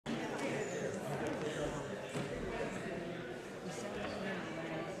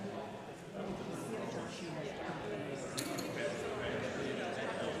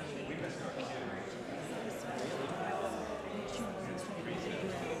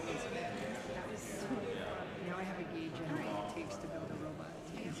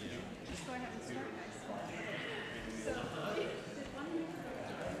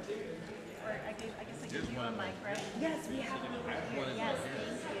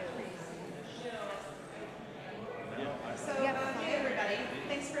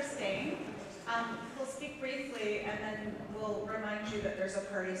there's a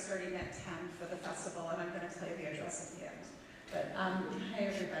party starting at 10 for the festival, and I'm going to tell you the address at the end. But hi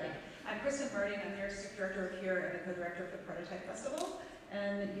everybody. I'm Kristen Martin. I'm the artistic director here and the co-director of the Prototype Festival.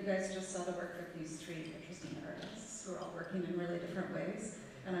 And you guys just saw the work of these three interesting artists who are all working in really different ways.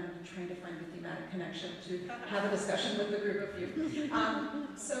 And I'm trying to find a thematic connection to have a discussion with the group of you.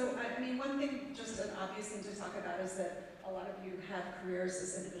 So, I mean, one thing, just an obvious thing to talk about is that a lot of you have careers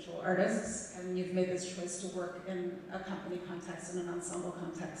as individual artists, and you've made this choice to work in a company context, in an ensemble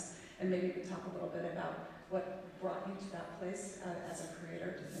context. And maybe you could talk a little bit about what brought you to that place as a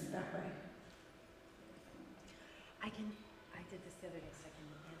creator to think that way. I did this the other day, so I can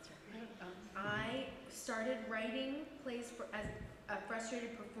answer. I started writing plays as a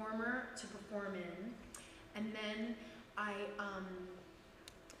frustrated performer to perform in, and then I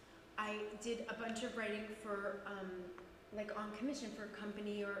did a bunch of writing for like on commission for a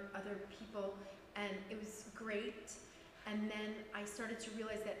company or other people, and it was great. And then I started to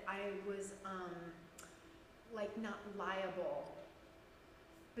realize that I was like not liable,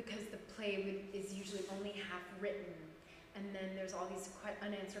 because the play is usually only half written, and then there's all these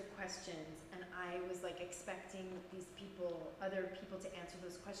unanswered questions, and I was like expecting these people, other people, to answer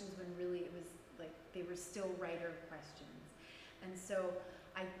those questions when really it was like they were still writer questions. And so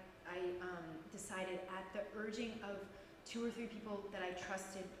I decided, at the urging of 2 or 3 people that I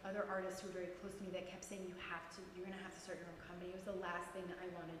trusted, other artists who were very close to me, that kept saying, you're gonna have to start your own company. It was the last thing that I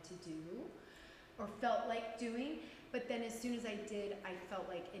wanted to do or felt like doing. But then as soon as I did, I felt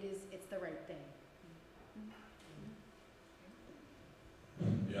like it's the right thing.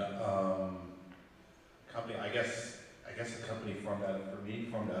 Yeah, company, I guess the company formed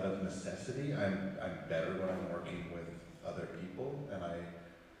out of necessity. I'm better when I'm working with other people, and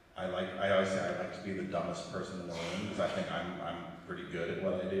I always say I like to be the dumbest person in the room, because I think I'm pretty good at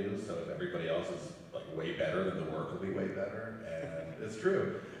what I do, so if everybody else is like way better, then the work will be way better, and it's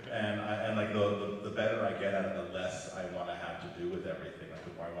true. And like the better I get at it, the less I want to have to do with everything. Like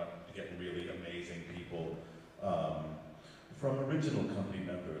the more I want to get really amazing people, from original company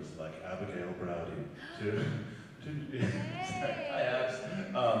members like Abigail Browdy to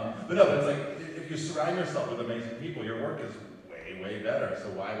but no, but it's like, if you surround yourself with amazing people, your work is way better. So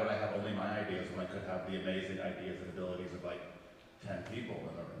why would I have only my ideas when I could have the amazing ideas and abilities of like 10 people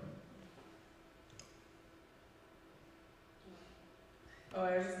in the room? Oh,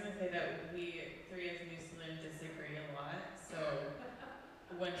 I was just going to say that we 3 as New Zealand disagree a lot. So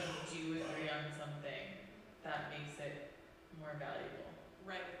when we do agree on something, that makes it more valuable.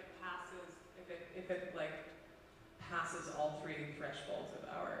 Right, if it like passes all 3 thresholds of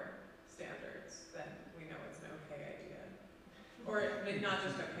our standards, then we know it's an okay idea. Or not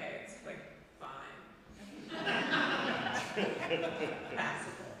just okay, it's like fine.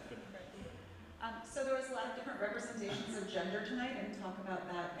 Passable. So there was a lot of different representations of gender tonight, and talk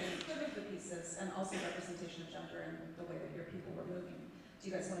about that in some of the pieces, and also representation of gender and the way that your people were moving. Do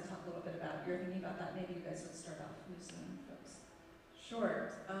you guys want to talk a little bit about your thinking about that? Maybe you guys would start off, New Zealand folks.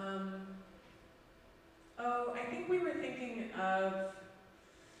 Sure. I think we were thinking of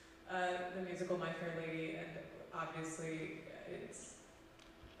the musical My Fair Lady, and obviously it's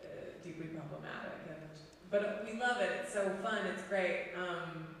deeply problematic, but we love it. It's so fun. It's great.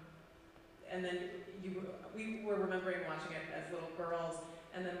 And then we were remembering watching it as little girls,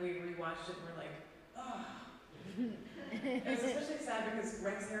 and then we rewatched it and we're like, oh. It was especially sad because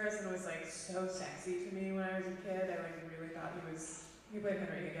Rex Harrison was like so sexy to me when I was a kid. I like really thought he played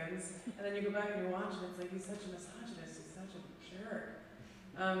Henry Higgins. And then you go back and you watch and it's like, he's such a misogynist, he's such a jerk.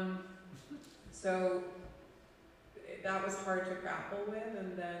 So that was hard to grapple with,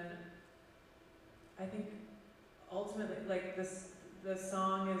 and then I think ultimately, like the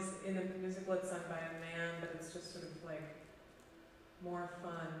song is, in the musical it's sung by a man, but it's just sort of like more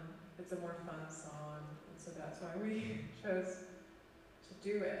fun. It's a more fun song, and so that's why we chose to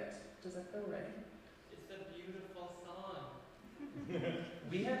do it. Does that feel right? It's a beautiful song.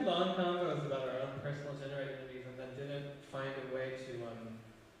 We had long convos about our own personal gender identities, and then didn't find a way to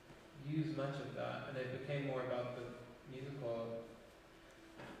use much of that, and it became more about the musical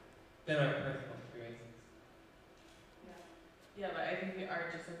than our personal experiences. Yeah, but I think we are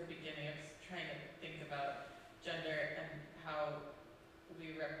just at the beginning of trying to think about gender and how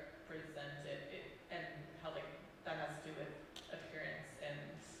we represent it, and how like that has to do with appearance and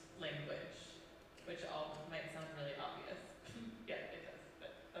language, which all might sound really obvious. Yeah, it does,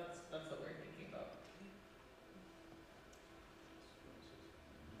 but that's what we're thinking about.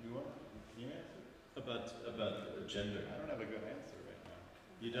 Can you answer? About gender? I don't have a good answer right now.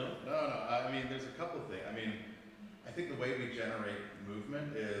 You don't? No, I mean, there's a couple of things. I mean, I think the way we generate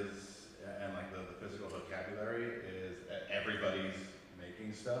movement is, and like the physical vocabulary is, everybody's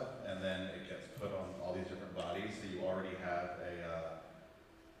making stuff, and then it gets put on all these different bodies, so you already have a,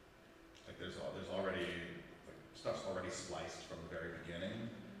 like there's already, like, stuff's already spliced from the very beginning.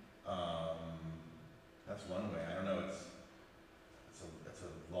 That's one way. I don't know, it's a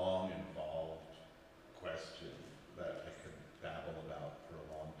long, involved question that I could babble about for a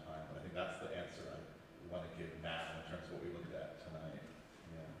long time, but I think that's the answer I want to give now in terms of what we looked at tonight.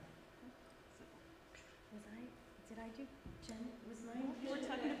 Yeah. Did I do, Jen, was mine? We're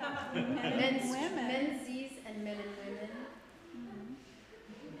talking about men and women. Menses and men and women.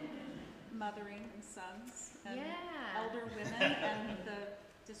 Mothering and sons and Yeah. elder women and the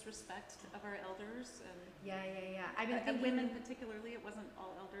disrespect of our elders and Yeah. I've been thinking. women particularly. It wasn't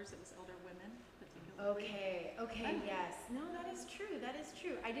all elders, it was elder women particularly. Okay, yes. No, that is true,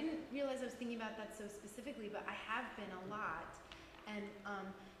 I didn't realize I was thinking about that so specifically, but I have been a lot. And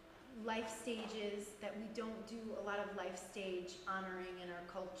life stages that we don't do a lot of life stage honoring in our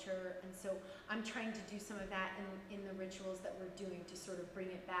culture, and so I'm trying to do some of that in the rituals that we're doing to sort of bring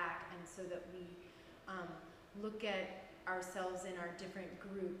it back, and so that we look at ourselves in our different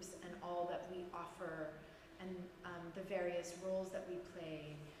groups and all that we offer, and the various roles that we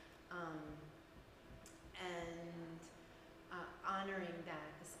play, and honoring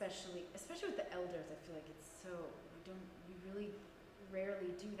that, especially with the elders. I feel like it's so, we really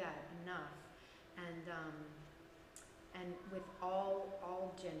rarely do that enough, and with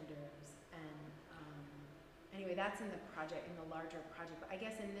all genders, and anyway, that's in the larger project. But I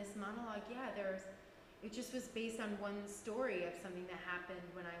guess in this monologue, yeah, it just was based on one story of something that happened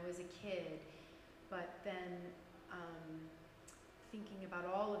when I was a kid, but then thinking about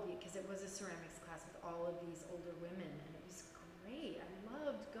all of you, because it was a ceramics class with all of these older women, and it was great. I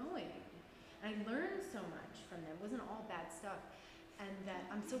loved going, and I learned so much from them. It wasn't all bad stuff, and that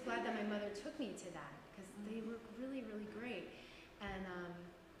I'm so glad that my mother took me to that, because they were really, really great. And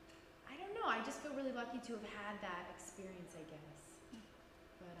I don't know, I just feel really lucky to have had that experience, I guess.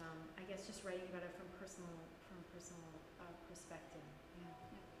 But I guess just writing about it from personal perspective.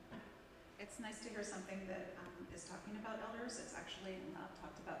 Yeah. It's nice to hear something that is talking about elders. It's actually not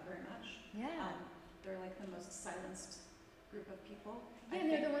talked about very much. Yeah. They're like the most silenced group of people. Yeah, and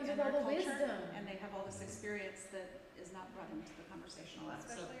they're the ones with all the wisdom. And they have all this experience that is not brought into the conversation a lot.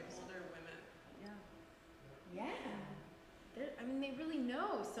 Especially older women. Yeah. Yeah. They really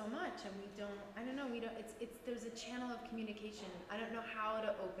know so much, and we don't, there's a channel of communication. I don't know how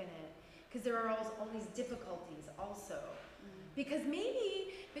to open it, because there are all these difficulties also.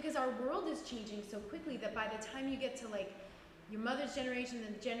 Because our world is changing so quickly that by the time you get to like your mother's generation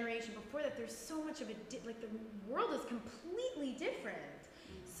and the generation before that, there's so much of the world is completely different.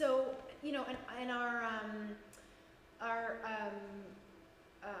 So, and our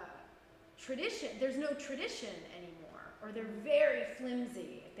tradition, there's no tradition anymore, or they're very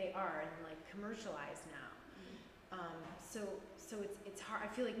flimsy if they are, and like commercialized now. So it's hard. I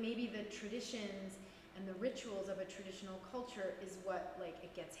feel like maybe the traditions and the rituals of a traditional culture is what, like,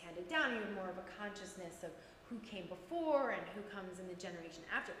 it gets handed down. You have more of a consciousness of who came before and who comes in the generation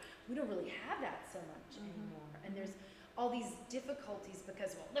after. We don't really have that so much anymore. And there's all these difficulties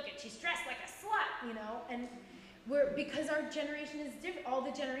because, well, look she's dressed like a slut, and because our generation is different. All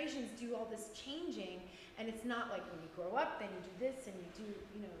the generations do all this changing, and it's not like when you grow up, then you do this, and you do,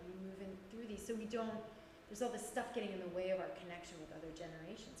 you move in through these. So there's all this stuff getting in the way of our connection with other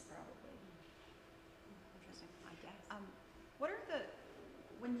generations, probably. I guess.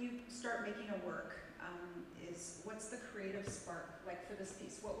 When you start making a work, what's the creative spark, like for this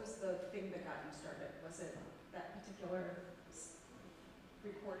piece? What was the thing that got you started? Was it that particular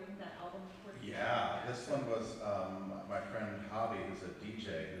recording, that album recording? Yeah, this one was my friend Javi, who's a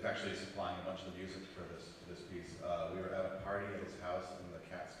DJ, who's actually supplying a bunch of the music for this piece. We were at a party at his house in the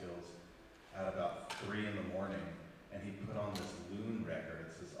Catskills at about 3 in the morning, and he put on this loon record.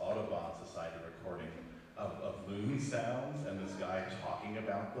 It's this Audubon Society recording of loon sounds, and this guy talking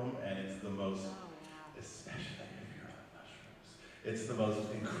about them, and it's the most, especially if you're on mushrooms, it's the most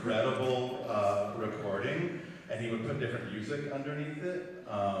incredible recording, and he would put different music underneath it,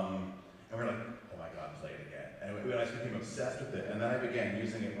 and we're like, oh my God, play it again. And I became obsessed with it, and then I began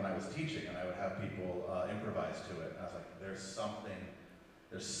using it when I was teaching, and I would have people improvise to it, and I was like, there's something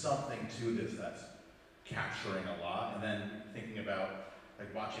to this that's capturing a lot, and then thinking about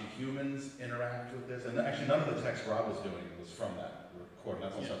like watching humans interact with this, and actually none of the text Rob was doing was from that recording.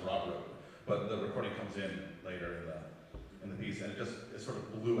 That's all stuff Rob wrote, but the recording comes in later in the piece, and it sort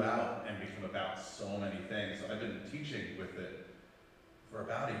of blew out and became about so many things. So I've been teaching with it for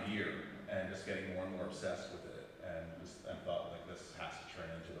about a year, and just getting more and more obsessed with it, and thought like this has to turn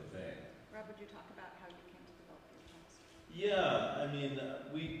into a thing. Rob, would you talk about how you came to develop your text? Yeah, I mean,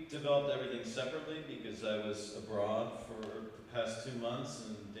 we developed everything separately because I was abroad for the past 2 months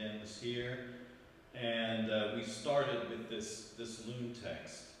and Dan was here. And we started with this loon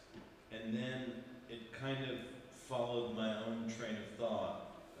text. And then it kind of followed my own train of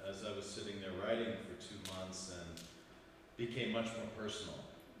thought as I was sitting there writing for 2 months and became much more personal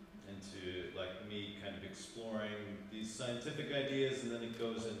into like me kind of exploring these scientific ideas, and then it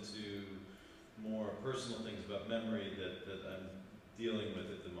goes into more personal things about memory that I'm dealing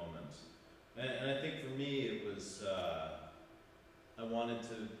with at the moment. And I think for me it was, I wanted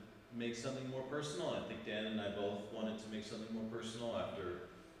to make something more personal. I think Dan and I both wanted to make something more personal after,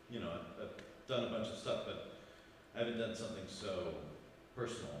 you know, I've done a bunch of stuff, but I haven't done something so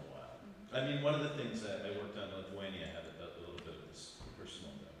personal in a while. I mean, one of the things that I worked on in Lithuania had a little bit of this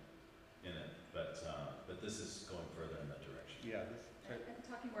personal thing in it, but this is going further in that direction. Yeah. And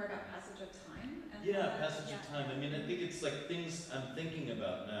talking more about passage of time. And Yeah, passage of time. I mean, I think it's like things I'm thinking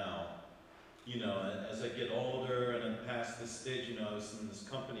about now, you know, as I get older and I'm past this stage. You know, I was in this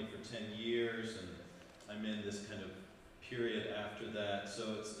company for 10 years and I'm in this kind of period after that.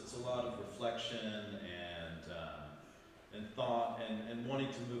 So it's a lot of reflection and thought and wanting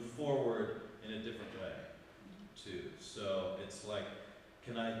to move forward in a different way too. So it's like,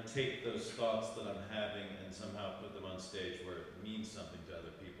 can I take those thoughts that I'm having and somehow put them on stage where it means something to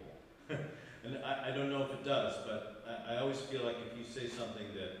other people? And I don't know if it does, but I always feel like if you say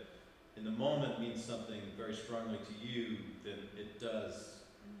something that in the moment means something very strongly to you, then it does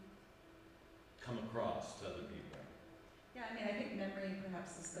come across to other people. Yeah, I mean, I think memory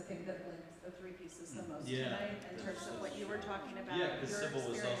perhaps is the thing that links the three pieces the most Yeah. tonight in terms of what you were talking about. Yeah, because your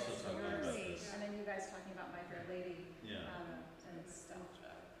Sybil was also experience, talking yours, about this. and then you guys talking about My Fair Lady. Yeah. And stuff.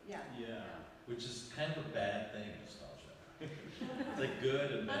 Yeah. Yeah. Which is kind of a bad thing, nostalgia. It's like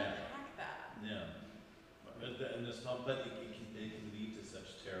good and bad. Unpack that. Yeah. And but it can lead to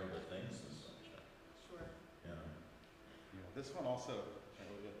such terrible things, nostalgia. Sure. Yeah. Yeah, this one also.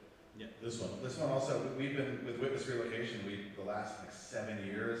 Yeah. This one also. We've been with Witness Relocation. The last like 7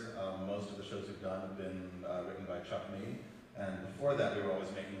 years, most of the shows we've done have been written by Chuck Me. And before that, we were always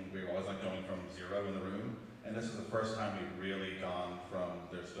like going from zero in the room. And this is the first time we've really gone from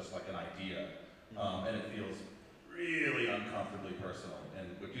there's just like an idea, and it feels really uncomfortably personal.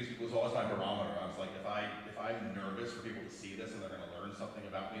 And which was always my barometer. I was like, if I'm nervous for people to see this and they're going to learn something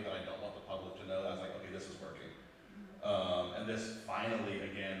about me that I don't want the public to know, I was like, okay, this is working. And this finally,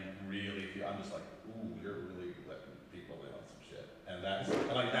 again, really I'm just like, ooh, you're really letting people in on some shit. And that's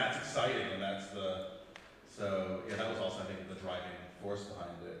exciting, and so yeah, that was also, I think, the driving force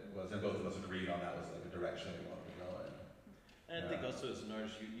behind it was, and both of us agreed on that was like a direction we wanted to go in. And I think also as an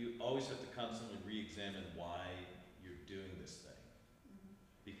artist, you always have to constantly re-examine why you're doing this thing.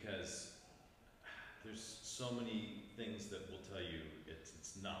 Because there's so many things that will tell you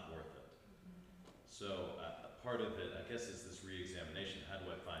it's not worth it. So part of it, I guess, is this re-examination. How do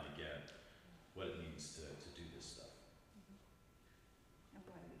I find again what it means to do this stuff? And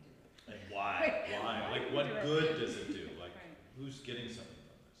why do we do it? And why? Why? Like, do what it? good does it do? Like, Right. who's getting something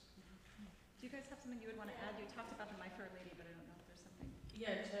from this? Do you guys have something you would want to add? You talked about the My Fair Lady, but I don't know if there's something.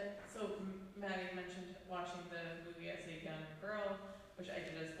 Yeah, so Maddie mentioned watching the movie as a young girl, which I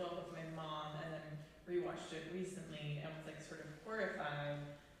did as well with my mom, and then rewatched it recently and was like sort of horrified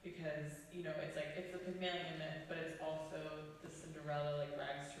because, you know, it's like, it's the Pygmalion myth, but it's also the Cinderella, like,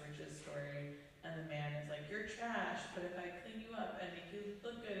 rags to riches story, and the man is like, you're trash, but if I clean you up and make you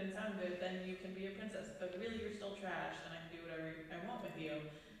look good and sound good, then you can be a princess, but really you're still trash, and I can do whatever I want with you.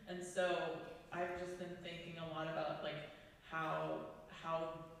 And so I've just been thinking a lot about, like, how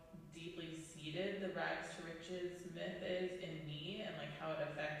deeply seated the rags to riches myth is in me, and like how it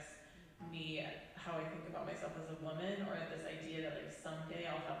affects me, how I think about myself as a woman, or this idea that like someday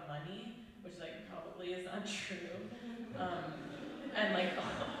I'll have money, which like probably is not true, and like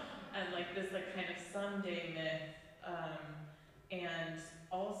this like kind of someday myth, and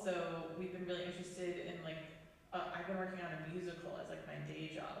also we've been really interested in like I've been working on a musical as like my day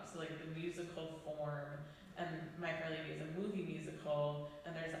job, so like the musical form. And My Fair Lady is a movie musical,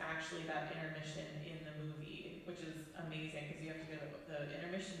 and there's actually that intermission in the movie, which is amazing because you have to hear the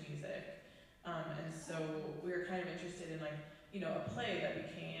intermission music. And so we were kind of interested in like, you know, a play that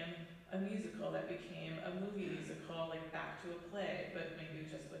became a musical, that became a movie musical, like back to a play, but maybe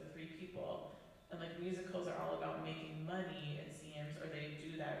just with 3 people. And like musicals are all about making money, it seems, or they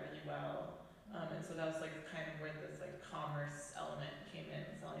do that really well. And so that was like kind of where this like commerce element came in,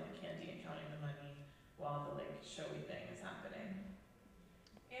 selling the candy and counting the money while the like showy thing is happening.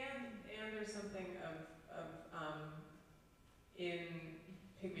 And there's something of in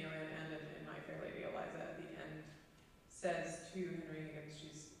Pygmalion and in My Fair Lady, Eliza at the end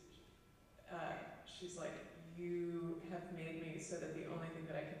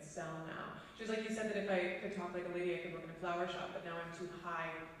sell now. She was like, you said that if I could talk like a lady, I could work in a flower shop, but now I'm too high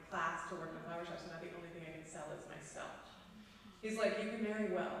class to work in a flower shop, so now the only thing I can sell is myself. He's like, you can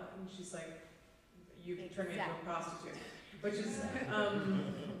marry well, and she's like, you can turn me into a prostitute, which is,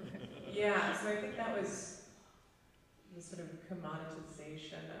 yeah. So I think that was the sort of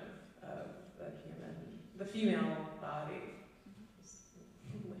commoditization of the female body.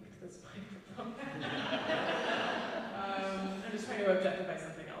 Linked this microphone. I'm just trying to objectify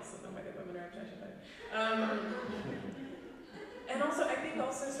something else in the way that women are objectified. And also, I think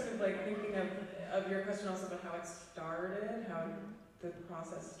also sort of like thinking of your question also about how it started, how the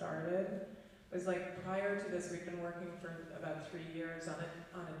process started, was like prior to this we'd been working for about 3 years on a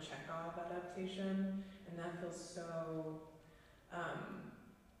Chekhov adaptation, and that feels so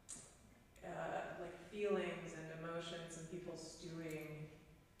like feelings and emotions and people stewing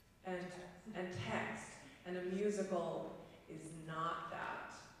and text, and a musical is not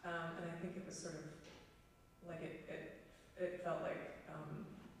that. And I think it was sort of like it felt like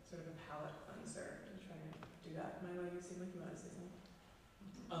sort of a palate cleanser to try and do that. Milo, you seem like you want to say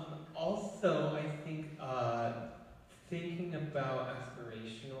something. Also, I think thinking about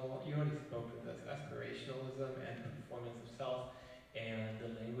aspirational, you already spoke of this, aspirationalism and performance of self, and the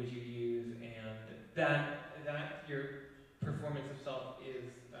language you use, and that your performance of self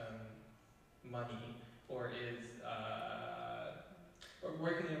is money, or is or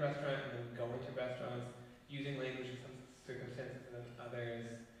working in a restaurant and then going to restaurants, using language in some circumstances and then others.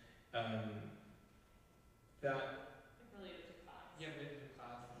 That related to class. Yeah, related to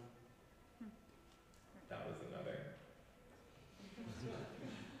class. That was another.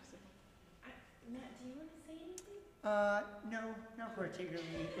 Matt, do you want to say anything? No, not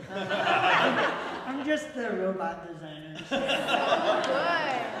particularly. I'm just the robot designer. So good.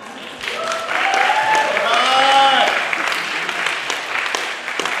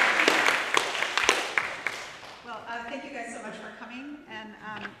 Well, thank you guys so much for coming, and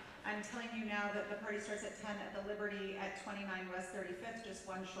I'm telling you now that the party starts at 10 at the Liberty at 29 West 35th, just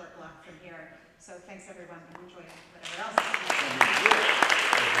one short block from here. So thanks everyone, and enjoy whatever else.